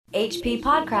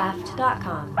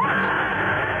hppodcraft.com.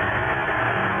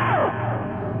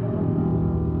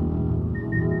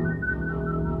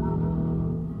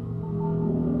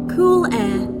 Cool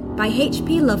Air by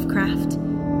H.P. Lovecraft.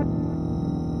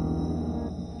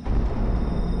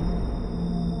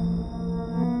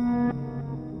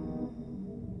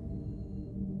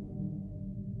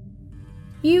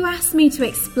 You asked me to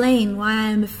explain why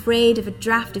I am afraid of a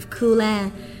draught of cool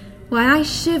air, why I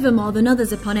shiver more than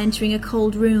others upon entering a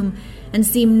cold room, and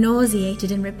seem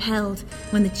nauseated and repelled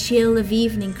when the chill of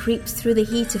evening creeps through the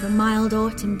heat of a mild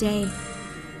autumn day.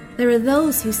 There are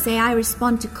those who say I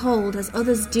respond to cold as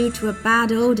others do to a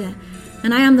bad odour,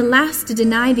 and I am the last to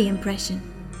deny the impression.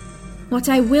 What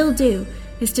I will do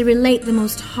is to relate the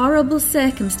most horrible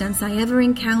circumstance I ever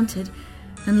encountered,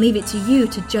 and leave it to you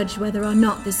to judge whether or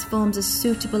not this forms a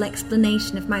suitable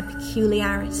explanation of my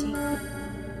peculiarity.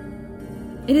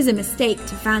 It is a mistake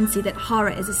to fancy that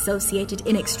horror is associated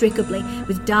inextricably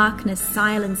with darkness,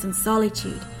 silence, and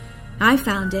solitude. I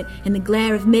found it in the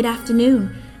glare of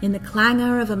mid-afternoon, in the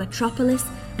clangour of a metropolis,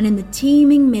 and in the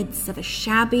teeming midst of a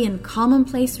shabby and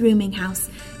commonplace rooming house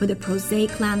with a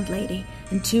prosaic landlady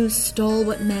and two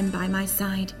stalwart men by my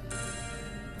side.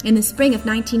 In the spring of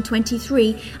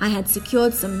 1923, I had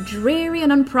secured some dreary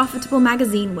and unprofitable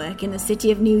magazine work in the city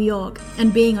of New York,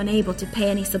 and being unable to pay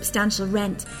any substantial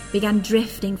rent, began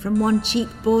drifting from one cheap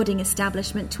boarding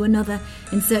establishment to another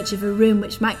in search of a room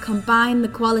which might combine the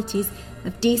qualities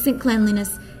of decent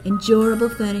cleanliness, endurable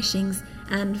furnishings,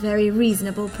 and very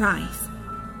reasonable price.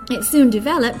 It soon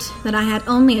developed that I had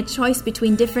only a choice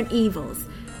between different evils,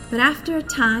 but after a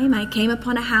time I came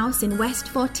upon a house in West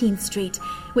 14th Street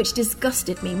which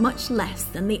disgusted me much less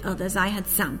than the others I had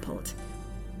sampled.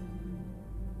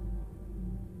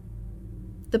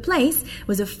 The place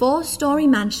was a 4-story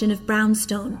mansion of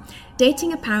brownstone,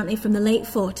 dating apparently from the late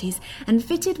 40s, and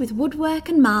fitted with woodwork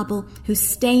and marble whose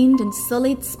stained and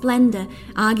sullied splendour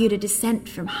argued a descent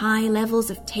from high levels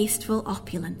of tasteful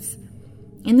opulence.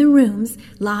 In the rooms,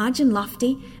 large and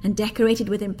lofty, and decorated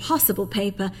with impossible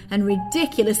paper and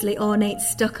ridiculously ornate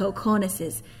stucco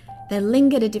cornices, there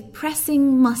lingered a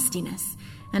depressing mustiness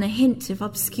and a hint of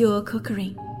obscure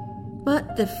cookery.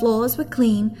 But the floors were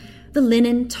clean, the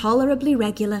linen tolerably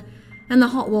regular, and the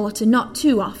hot water not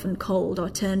too often cold or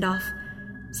turned off,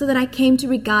 so that I came to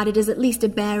regard it as at least a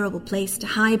bearable place to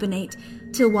hibernate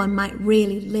till one might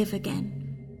really live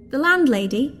again. The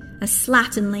landlady, a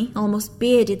slatternly, almost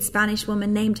bearded Spanish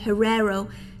woman named Herrero,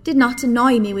 did not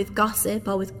annoy me with gossip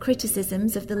or with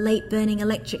criticisms of the late-burning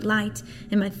electric light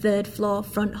in my third-floor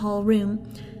front hall room,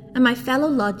 and my fellow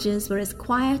lodgers were as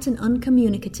quiet and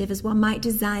uncommunicative as one might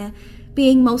desire,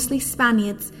 being mostly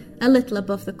Spaniards, a little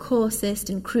above the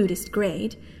coarsest and crudest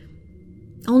grade.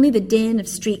 Only the din of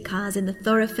streetcars in the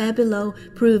thoroughfare below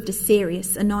proved a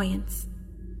serious annoyance.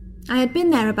 I had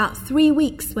been there about 3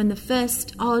 weeks when the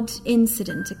first odd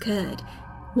incident occurred.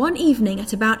 One evening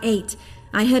at about 8,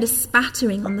 I heard a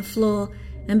spattering on the floor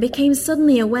and became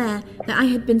suddenly aware that I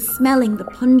had been smelling the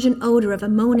pungent odour of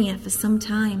ammonia for some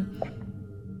time.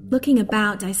 Looking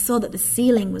about, I saw that the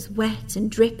ceiling was wet and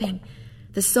dripping,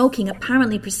 the soaking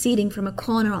apparently proceeding from a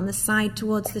corner on the side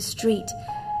towards the street.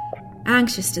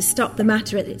 Anxious to stop the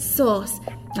matter at its source,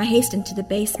 I hastened to the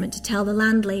basement to tell the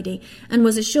landlady, and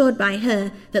was assured by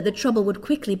her that the trouble would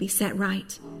quickly be set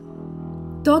right.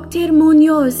 "Dr.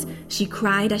 Munoz," she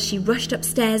cried as she rushed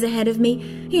upstairs ahead of me,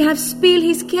 "he have spilled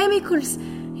his chemicals.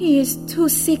 He is too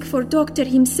sick for doctor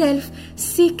himself,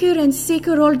 sicker and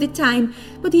sicker all the time,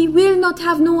 but he will not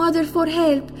have no other for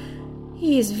help.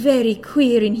 He is very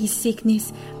queer in his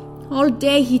sickness. All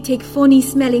day he take funny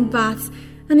smelling baths,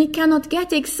 and he cannot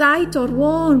get excite or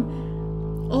warm.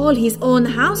 All his own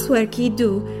housework he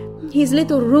do. His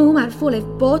little room are full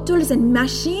of bottles and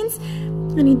machines,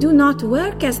 and he do not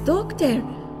work as doctor.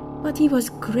 But he was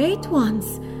great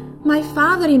once. My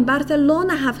father in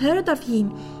Barcelona have heard of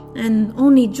him, and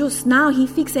only just now he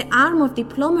fix the arm of the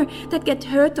plumber that get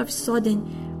hurt of sudden.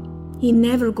 He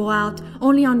never go out,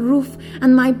 only on roof,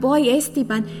 and my boy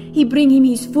Esteban, he bring him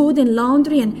his food and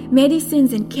laundry and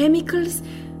medicines and chemicals.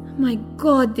 My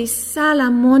God, this sal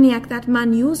ammoniac that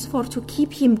man use for to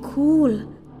keep him cool."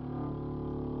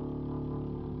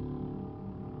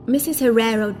 Mrs.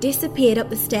 Herrero disappeared up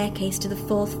the staircase to the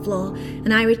 4th floor,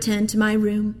 and I returned to my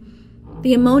room.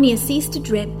 The ammonia ceased to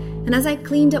drip, and as I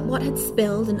cleaned up what had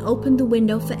spilled and opened the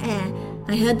window for air,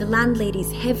 I heard the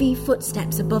landlady's heavy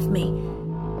footsteps above me.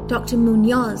 Dr.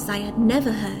 Munoz I had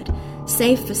never heard,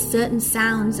 save for certain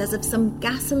sounds as of some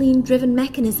gasoline-driven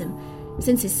mechanism,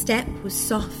 since his step was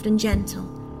soft and gentle.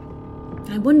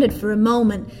 I wondered for a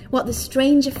moment what the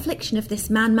strange affliction of this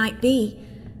man might be,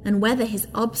 and whether his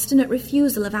obstinate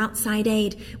refusal of outside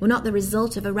aid were not the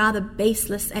result of a rather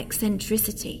baseless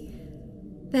eccentricity.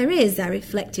 There is, I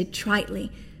reflected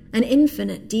tritely, an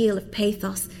infinite deal of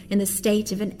pathos in the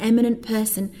state of an eminent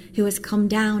person who has come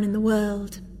down in the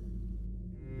world.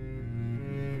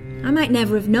 I might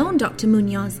never have known Dr.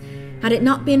 Munoz had it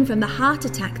not been from the heart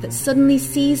attack that suddenly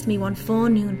seized me one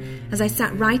forenoon as I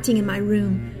sat writing in my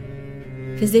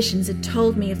room. Physicians had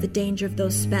told me of the danger of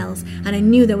those spells, and I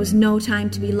knew there was no time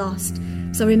to be lost.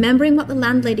 So remembering what the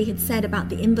landlady had said about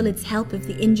the invalid's help of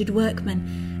the injured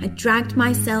workman, I dragged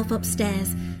myself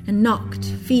upstairs and knocked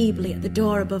feebly at the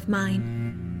door above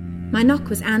mine. My knock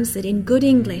was answered in good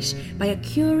English by a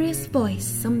curious voice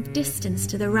some distance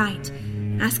to the right,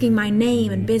 asking my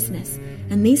name and business,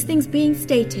 and these things being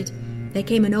stated, there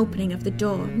came an opening of the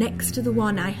door next to the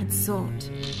one I had sought.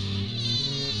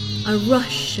 A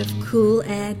rush of cool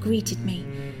air greeted me,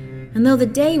 and though the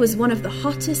day was one of the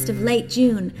hottest of late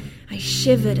June, I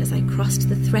shivered as I crossed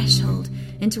the threshold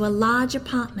into a large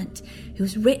apartment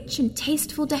whose rich and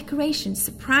tasteful decorations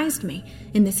surprised me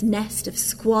in this nest of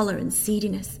squalor and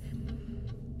seediness.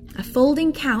 A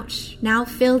folding couch now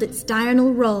filled its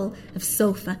diurnal role of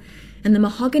sofa, and the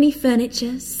mahogany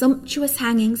furniture, sumptuous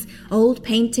hangings, old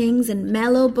paintings, and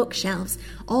mellow bookshelves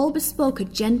all bespoke a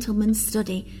gentleman's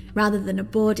study rather than a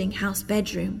boarding-house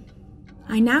bedroom.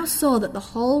 I now saw that the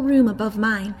whole room above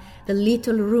mine, the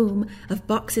little room of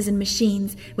boxes and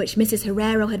machines which Mrs.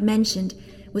 Herrero had mentioned,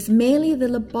 was merely the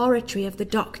laboratory of the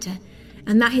doctor,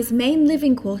 and that his main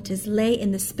living quarters lay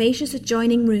in the spacious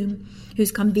adjoining room,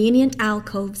 whose convenient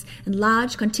alcoves and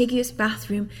large contiguous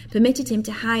bathroom permitted him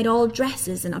to hide all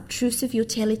dresses and obtrusive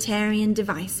utilitarian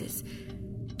devices.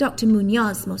 Dr.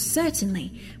 Munoz, most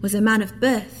certainly, was a man of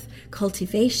birth,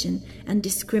 cultivation, and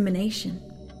discrimination.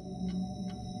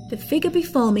 The figure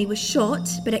before me was short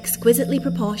but exquisitely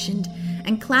proportioned,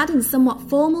 and clad in somewhat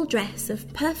formal dress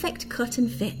of perfect cut and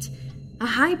fit. A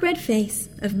high-bred face,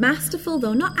 of masterful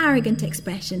though not arrogant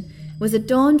expression, was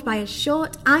adorned by a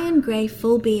short iron-grey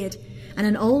full beard, and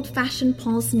an old-fashioned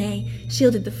pince-nez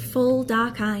shielded the full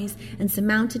dark eyes and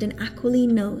surmounted an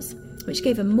aquiline nose, which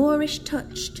gave a Moorish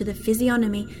touch to the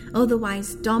physiognomy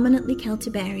otherwise dominantly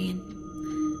Celtiberian.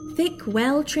 Thick,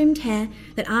 well-trimmed hair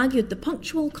that argued the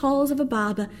punctual calls of a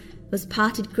barber was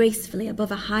parted gracefully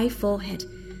above a high forehead,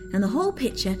 and the whole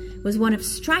picture was one of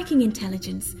striking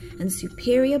intelligence and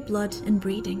superior blood and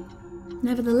breeding.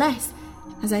 Nevertheless,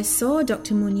 as I saw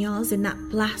Dr. Munoz in that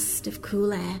blast of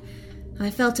cool air, I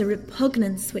felt a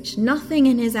repugnance which nothing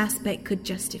in his aspect could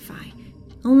justify.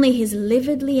 Only his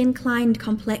lividly inclined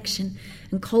complexion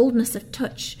and coldness of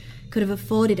touch could have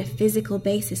afforded a physical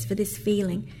basis for this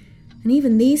feeling, and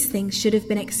even these things should have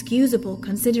been excusable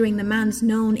considering the man's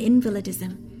known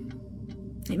invalidism.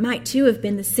 It might too have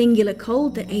been the singular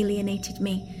cold that alienated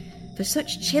me, for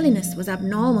such chilliness was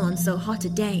abnormal on so hot a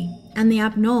day, and the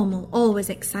abnormal always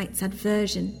excites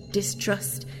aversion,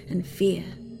 distrust, and fear.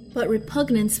 But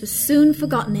repugnance was soon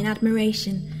forgotten in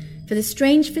admiration, for the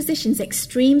strange physician's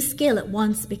extreme skill at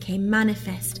once became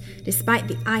manifest, despite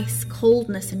the ice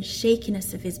coldness and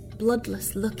shakiness of his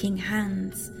bloodless-looking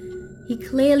hands. He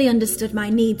clearly understood my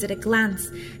needs at a glance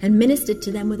and ministered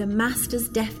to them with a master's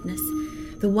deftness,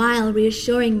 the while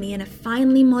reassuring me in a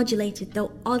finely modulated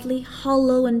though oddly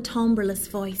hollow and timbreless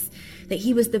voice that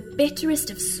he was the bitterest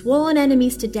of sworn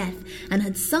enemies to death and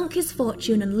had sunk his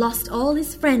fortune and lost all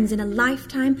his friends in a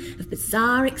lifetime of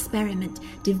bizarre experiment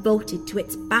devoted to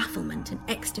its bafflement and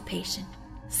extirpation.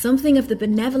 Something of the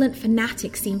benevolent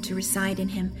fanatic seemed to reside in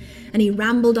him, and he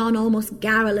rambled on almost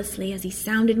garrulously as he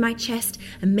sounded my chest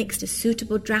and mixed a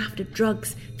suitable draught of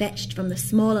drugs fetched from the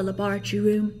smaller laboratory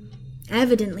room.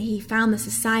 Evidently he found the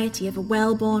society of a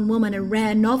well-born woman a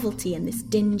rare novelty in this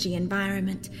dingy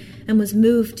environment, and was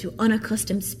moved to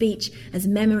unaccustomed speech as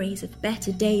memories of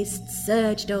better days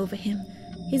surged over him.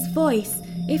 His voice,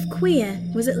 if queer,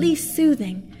 was at least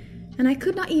soothing, and I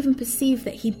could not even perceive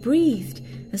that he breathed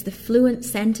as the fluent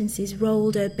sentences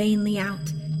rolled urbanely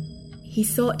out. He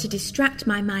sought to distract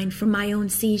my mind from my own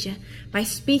seizure by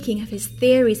speaking of his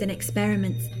theories and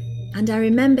experiments, and I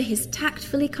remember his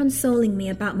tactfully consoling me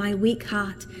about my weak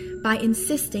heart by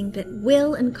insisting that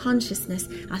will and consciousness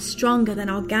are stronger than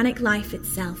organic life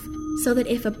itself, so that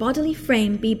if a bodily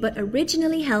frame be but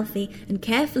originally healthy and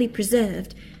carefully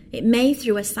preserved, it may,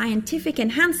 through a scientific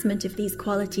enhancement of these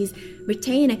qualities,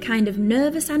 retain a kind of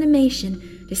nervous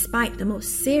animation despite the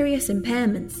most serious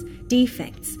impairments,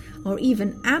 defects, or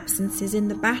even absences in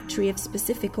the battery of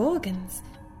specific organs.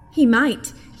 He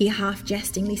might, he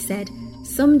half-jestingly said,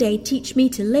 some day teach me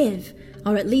to live,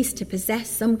 or at least to possess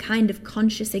some kind of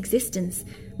conscious existence,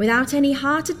 without any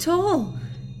heart at all.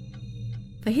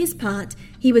 For his part,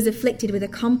 he was afflicted with a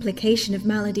complication of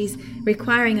maladies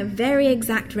requiring a very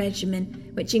exact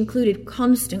regimen, which included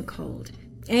constant cold.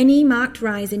 Any marked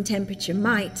rise in temperature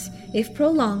might, if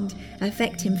prolonged,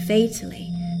 affect him fatally.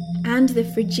 And the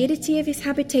frigidity of his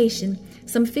habitation,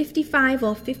 some 55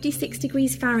 or 56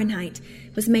 degrees Fahrenheit,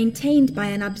 was maintained by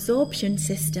an absorption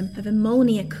system of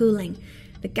ammonia cooling,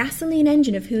 the gasoline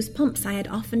engine of whose pumps I had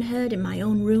often heard in my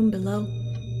own room below.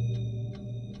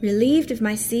 Relieved of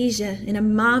my seizure in a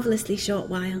marvellously short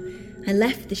while, I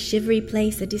left the shivery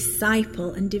place a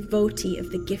disciple and devotee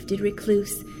of the gifted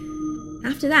recluse.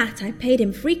 After that, I paid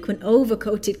him frequent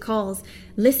overcoated calls,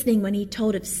 listening when he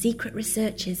told of secret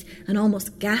researches and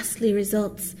almost ghastly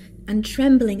results, and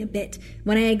trembling a bit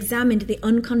when I examined the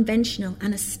unconventional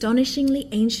and astonishingly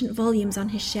ancient volumes on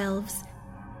his shelves.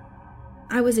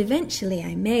 I was eventually,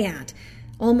 I may add,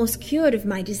 almost cured of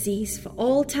my disease for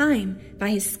all time by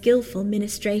his skillful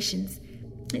ministrations.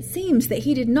 It seems that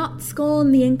he did not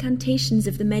scorn the incantations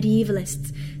of the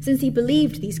medievalists, since he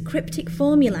believed these cryptic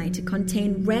formulae to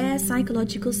contain rare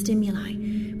psychological stimuli,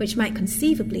 which might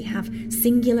conceivably have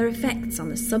singular effects on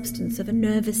the substance of a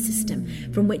nervous system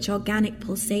from which organic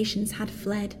pulsations had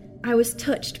fled. I was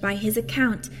touched by his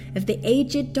account of the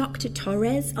aged Dr.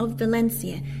 Torres of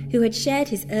Valencia, who had shared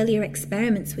his earlier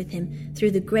experiments with him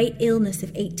through the great illness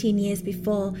of 18 years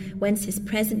before, whence his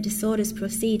present disorders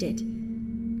proceeded.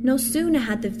 No sooner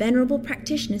had the venerable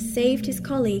practitioner saved his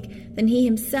colleague than he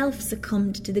himself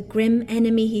succumbed to the grim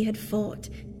enemy he had fought.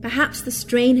 Perhaps the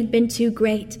strain had been too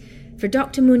great, for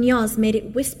Dr. Munoz made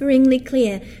it whisperingly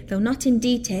clear, though not in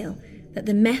detail, that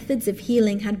the methods of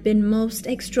healing had been most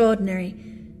extraordinary,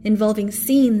 involving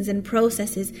scenes and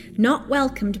processes not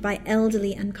welcomed by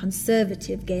elderly and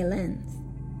conservative Galens.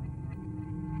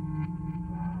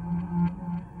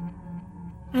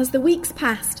 As the weeks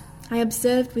passed, I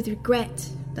observed with regret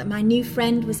that my new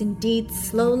friend was indeed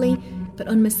slowly but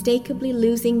unmistakably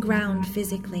losing ground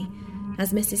physically,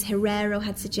 as Mrs. Herrero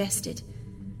had suggested.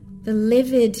 The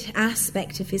livid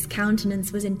aspect of his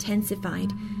countenance was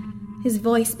intensified. His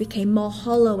voice became more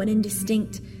hollow and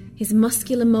indistinct. His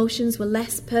muscular motions were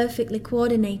less perfectly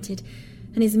coordinated,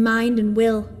 and his mind and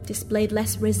will displayed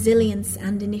less resilience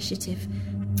and initiative.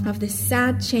 Of this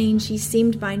sad change he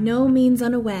seemed by no means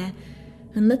unaware,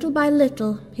 and little by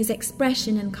little his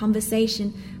expression and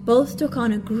conversation both took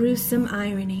on a gruesome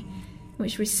irony,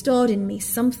 which restored in me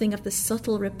something of the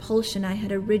subtle repulsion I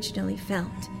had originally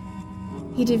felt.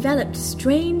 He developed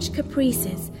strange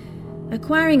caprices,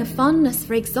 acquiring a fondness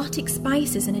for exotic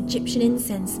spices and Egyptian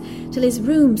incense, till his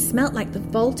room smelt like the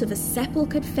vault of a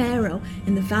sepulchred pharaoh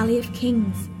in the Valley of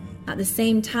Kings. At the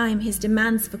same time, his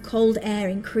demands for cold air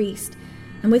increased,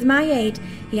 and with my aid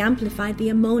he amplified the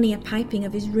ammonia piping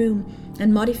of his room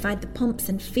and modified the pumps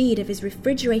and feed of his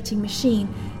refrigerating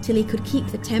machine till he could keep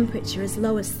the temperature as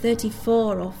low as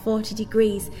 34 or 40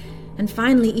 degrees, and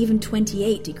finally even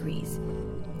 28 degrees.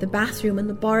 The bathroom and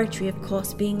laboratory, of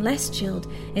course, being less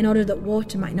chilled in order that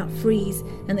water might not freeze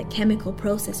and that chemical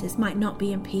processes might not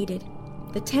be impeded.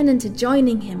 The tenant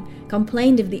adjoining him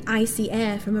complained of the icy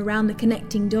air from around the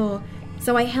connecting door,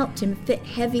 so I helped him fit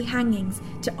heavy hangings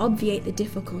to obviate the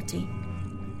difficulty.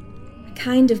 A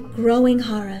kind of growing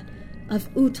horror of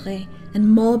outre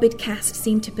and morbid cast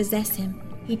seemed to possess him.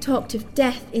 He talked of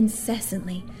death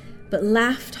incessantly, but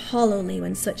laughed hollowly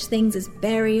when such things as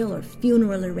burial or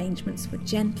funeral arrangements were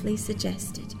gently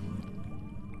suggested.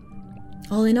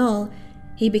 All in all,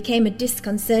 he became a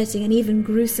disconcerting and even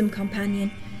gruesome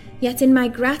companion, yet in my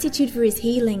gratitude for his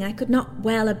healing I could not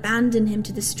well abandon him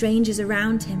to the strangers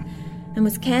around him, and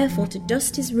was careful to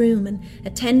dust his room and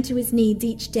attend to his needs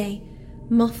each day,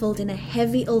 muffled in a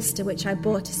heavy ulster which I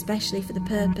bought especially for the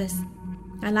purpose.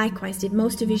 I likewise did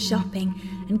most of his shopping,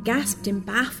 and gasped in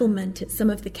bafflement at some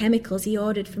of the chemicals he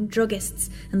ordered from druggists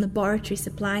and laboratory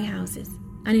supply houses.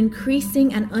 An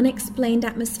increasing and unexplained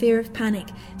atmosphere of panic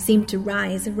seemed to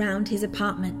rise around his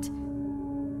apartment.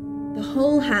 The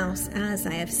whole house, as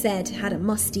I have said, had a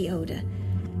musty odour,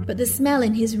 but the smell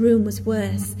in his room was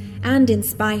worse, and in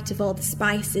spite of all the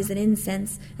spices and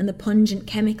incense and the pungent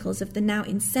chemicals of the now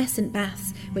incessant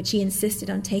baths which he insisted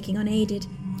on taking unaided,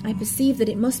 I perceived that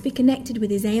it must be connected with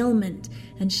his ailment,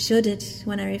 and shuddered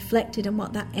when I reflected on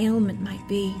what that ailment might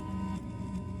be.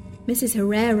 Mrs.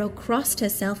 Herrero crossed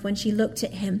herself when she looked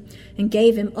at him, and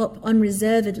gave him up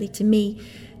unreservedly to me,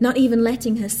 not even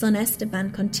letting her son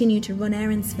Esteban continue to run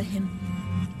errands for him.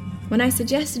 When I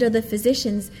suggested other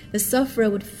physicians, the sufferer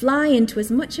would fly into as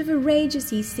much of a rage as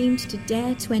he seemed to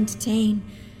dare to entertain.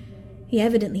 He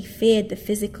evidently feared the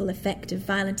physical effect of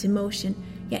violent emotion,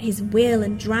 yet his will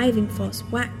and driving force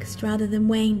waxed rather than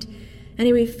waned, and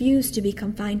he refused to be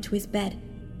confined to his bed.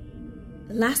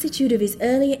 The lassitude of his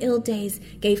earlier ill days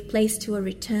gave place to a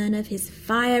return of his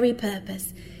fiery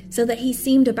purpose, so that he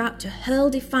seemed about to hurl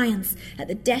defiance at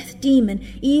the death demon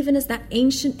even as that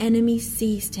ancient enemy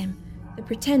seized him. The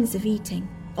pretense of eating,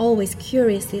 always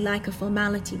curiously like a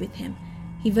formality with him,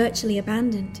 he virtually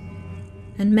abandoned,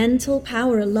 and mental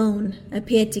power alone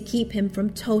appeared to keep him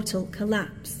from total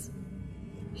collapse.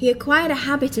 He acquired a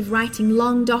habit of writing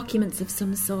long documents of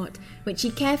some sort, which he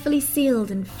carefully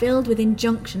sealed and filled with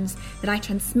injunctions that I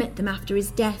transmit them after his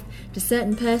death to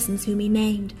certain persons whom he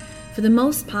named, for the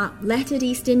most part lettered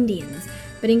East Indians,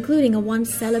 but including a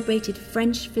once celebrated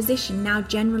French physician now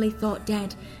generally thought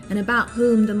dead, and about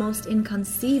whom the most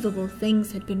inconceivable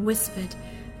things had been whispered.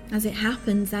 As it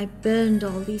happens, I burned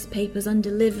all these papers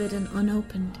undelivered and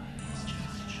unopened.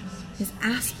 His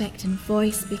aspect and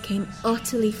voice became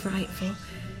utterly frightful,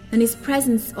 and his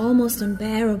presence almost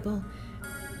unbearable.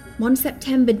 One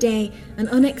September day, an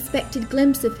unexpected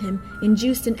glimpse of him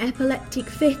induced an epileptic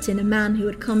fit in a man who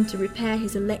had come to repair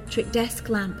his electric desk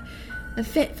lamp, a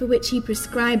fit for which he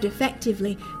prescribed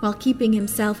effectively while keeping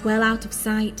himself well out of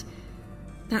sight.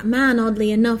 That man,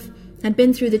 oddly enough, had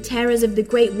been through the terrors of the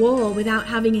Great War without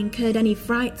having incurred any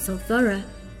fright so thorough.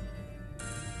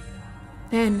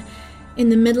 Then, in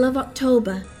the middle of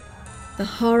October, the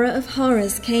horror of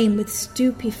horrors came with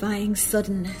stupefying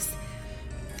suddenness.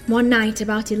 One night,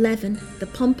 about 11, the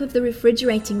pump of the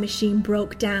refrigerating machine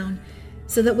broke down,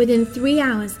 so that within 3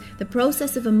 hours the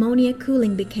process of ammonia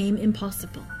cooling became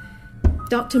impossible.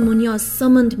 Dr. Munoz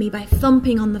summoned me by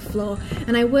thumping on the floor,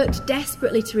 and I worked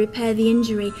desperately to repair the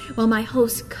injury while my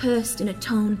host cursed in a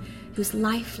tone whose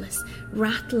lifeless,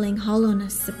 rattling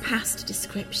hollowness surpassed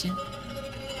description.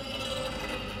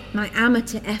 My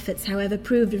amateur efforts, however,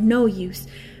 proved of no use,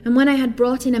 and when I had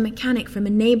brought in a mechanic from a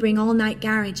neighbouring all-night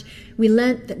garage, we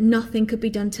learnt that nothing could be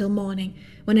done till morning,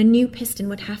 when a new piston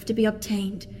would have to be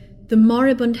obtained. The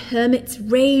moribund hermit's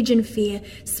rage and fear,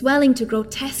 swelling to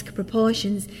grotesque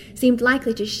proportions, seemed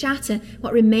likely to shatter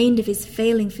what remained of his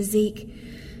failing physique,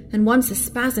 and once a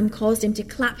spasm caused him to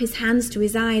clap his hands to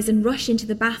his eyes and rush into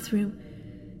the bathroom.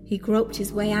 He groped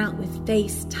his way out with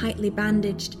face tightly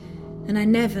bandaged, and I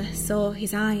never saw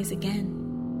his eyes again.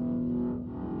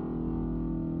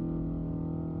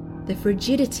 The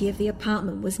frigidity of the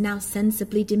apartment was now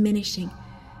sensibly diminishing,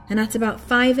 and at about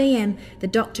 5 a.m. the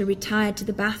doctor retired to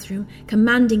the bathroom,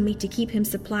 commanding me to keep him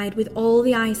supplied with all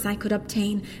the ice I could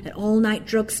obtain at all-night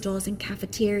drugstores and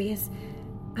cafeterias.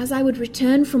 As I would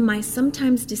return from my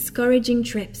sometimes discouraging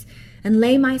trips and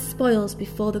lay my spoils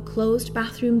before the closed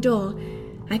bathroom door,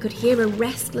 I could hear a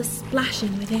restless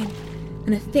splashing within,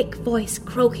 and a thick voice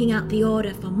croaking out the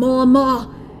order for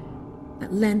more.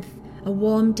 At length, a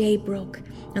warm day broke,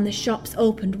 and the shops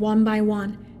opened one by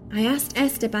one. I asked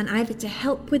Esteban either to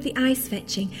help with the ice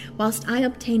fetching whilst I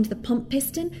obtained the pump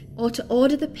piston, or to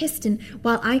order the piston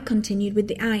while I continued with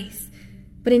the ice.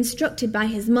 But instructed by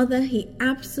his mother, he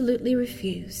absolutely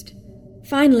refused.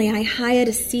 Finally, I hired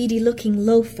a seedy-looking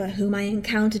loafer whom I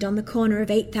encountered on the corner of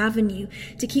 8th Avenue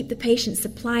to keep the patient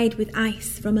supplied with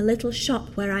ice from a little shop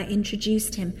where I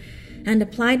introduced him, and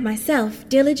applied myself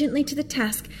diligently to the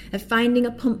task of finding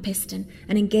a pump piston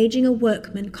and engaging a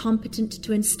workman competent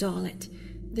to install it.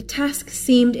 The task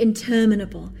seemed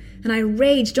interminable, and I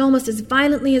raged almost as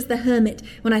violently as the hermit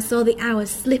when I saw the hours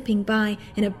slipping by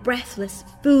in a breathless,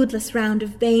 foodless round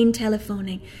of vain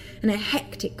telephoning, and a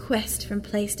hectic quest from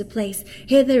place to place,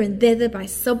 hither and thither by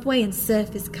subway and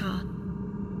surface car.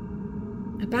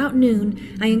 About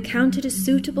noon, I encountered a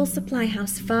suitable supply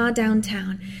house far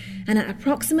downtown, and at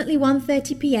approximately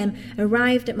 1:30 p.m.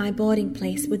 arrived at my boarding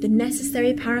place with the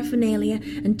necessary paraphernalia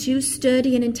and 2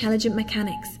 sturdy and intelligent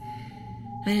mechanics.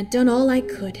 I had done all I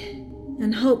could,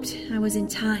 and hoped I was in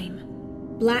time.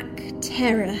 Black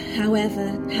terror, however,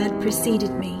 had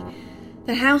preceded me.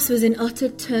 The house was in utter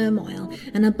turmoil,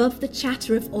 and above the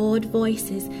chatter of awed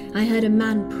voices, I heard a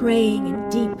man praying in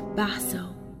deep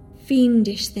basso.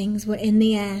 Fiendish things were in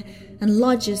the air, and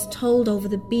lodgers told over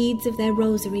the beads of their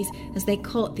rosaries as they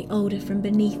caught the odour from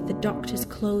beneath the doctor's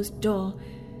closed door.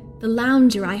 The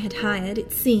lounger I had hired,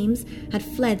 it seems, had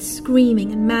fled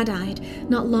screaming and mad-eyed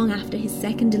not long after his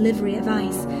second delivery of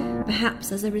ice,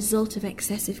 perhaps as a result of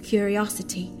excessive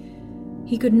curiosity.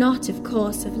 He could not, of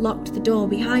course, have locked the door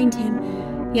behind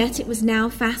him, yet it was now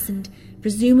fastened,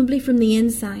 presumably from the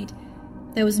inside.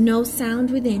 There was no sound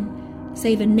within,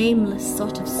 save a nameless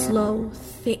sort of slow,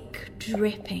 thick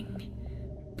dripping.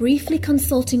 Briefly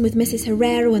consulting with Mrs.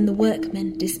 Herrero and the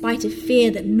workmen, despite a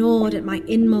fear that gnawed at my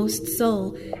inmost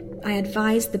soul, I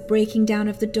advised the breaking down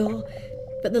of the door,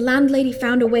 but the landlady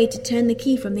found a way to turn the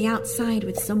key from the outside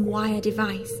with some wire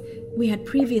device. We had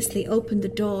previously opened the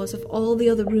doors of all the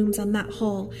other rooms on that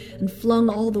hall and flung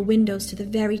all the windows to the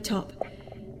very top.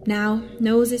 Now,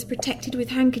 noses protected with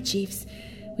handkerchiefs,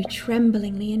 we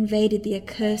tremblingly invaded the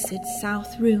accursed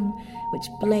south room, which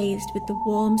blazed with the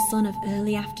warm sun of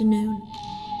early afternoon.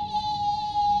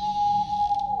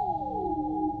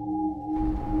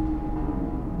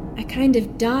 A kind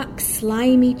of dark,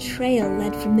 slimy trail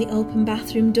led from the open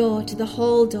bathroom door to the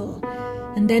hall door,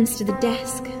 and thence to the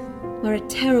desk, where a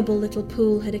terrible little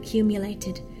pool had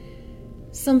accumulated.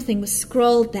 Something was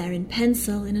scrawled there in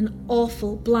pencil in an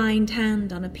awful blind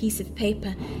hand on a piece of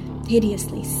paper,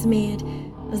 hideously smeared,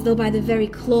 as though by the very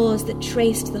claws that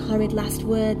traced the horrid last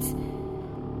words.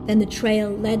 Then the trail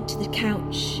led to the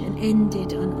couch and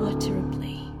ended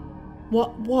unutterably.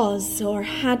 What was or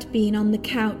had been on the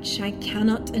couch I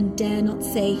cannot and dare not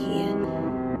say here,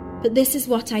 but this is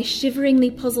what I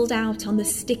shiveringly puzzled out on the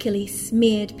stickily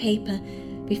smeared paper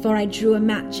before I drew a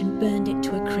match and burned it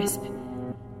to a crisp.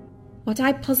 What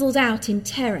I puzzled out in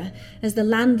terror as the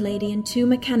landlady and two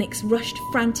mechanics rushed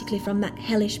frantically from that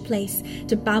hellish place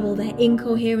to babble their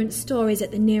incoherent stories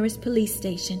at the nearest police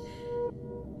station.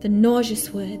 The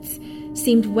nauseous words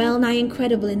seemed well nigh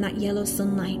incredible in that yellow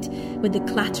sunlight, with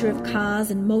the clatter of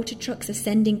cars and motor trucks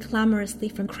ascending clamorously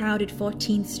from crowded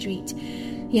 14th Street.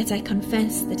 Yet I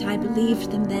confess that I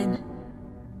believed them then.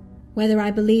 Whether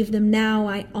I believe them now,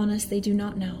 I honestly do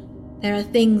not know. There are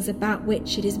things about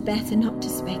which it is better not to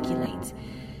speculate,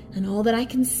 and all that I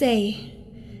can say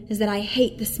is that I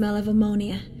hate the smell of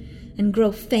ammonia and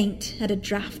grow faint at a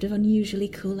draught of unusually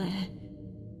cool air.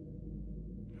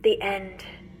 The end,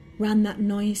 ran that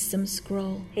noisome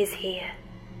scroll, is here.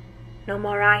 No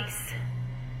more ice.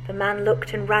 The man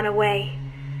looked and ran away.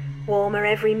 Warmer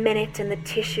every minute and the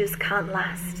tissues can't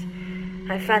last.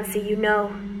 I fancy you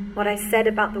know what I said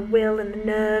about the will and the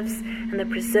nerves and the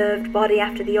preserved body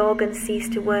after the organs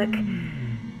ceased to work.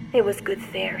 It was good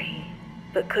theory,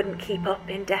 but couldn't keep up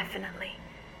indefinitely.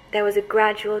 There was a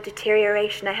gradual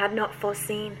deterioration I had not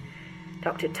foreseen.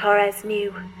 Dr. Torres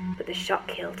knew, but the shock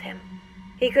killed him.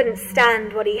 He couldn't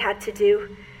stand what he had to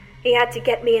do. He had to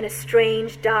get me in a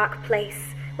strange, dark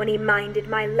place when he minded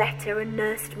my letter and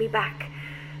nursed me back.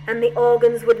 And the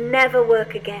organs would never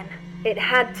work again. It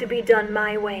had to be done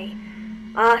my way.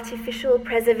 Artificial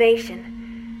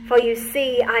preservation. For you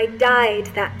see, I died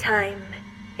that time,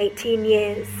 18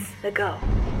 years ago.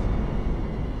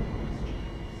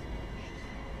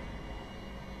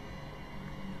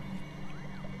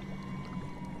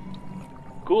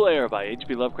 Cool Air by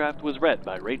H.P. Lovecraft was read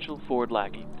by Rachel Ford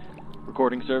Lackey.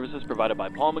 Recording services provided by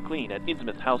Paul McLean at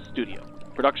Intimate's House Studio.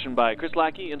 Production by Chris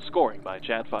Lackey and scoring by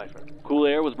Chad Pfeiffer. Cool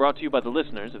Air was brought to you by the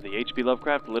listeners of the H.P.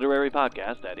 Lovecraft Literary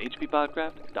Podcast at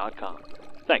hppodcraft.com.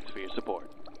 Thanks for your support.